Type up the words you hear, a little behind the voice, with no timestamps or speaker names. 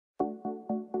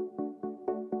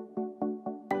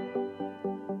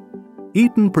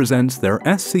Eaton presents their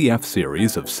SCF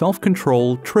series of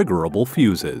self-control triggerable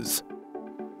fuses.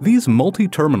 These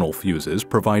multi-terminal fuses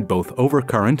provide both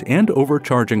overcurrent and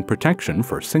overcharging protection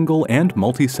for single and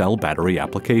multi-cell battery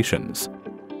applications.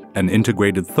 An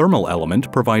integrated thermal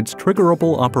element provides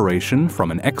triggerable operation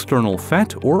from an external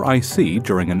FET or IC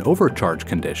during an overcharge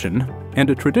condition, and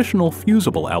a traditional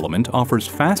fusible element offers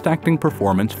fast-acting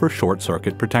performance for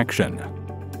short-circuit protection.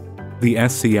 The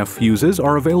SCF fuses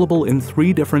are available in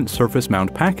 3 different surface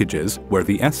mount packages, where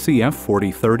the SCF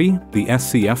 4030, the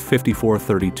SCF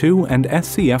 5432, and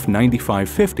SCF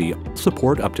 9550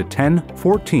 support up to 10,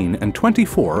 14, and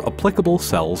 24 applicable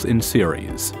cells in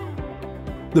series.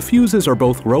 The fuses are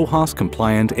both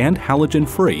RoHS-compliant and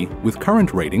halogen-free, with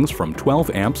current ratings from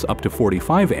 12 amps up to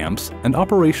 45 amps and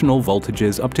operational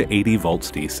voltages up to 80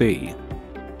 volts DC.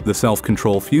 The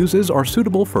self-control fuses are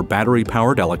suitable for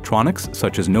battery-powered electronics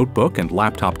such as notebook and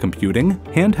laptop computing,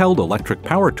 handheld electric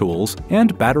power tools,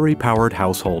 and battery-powered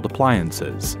household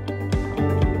appliances.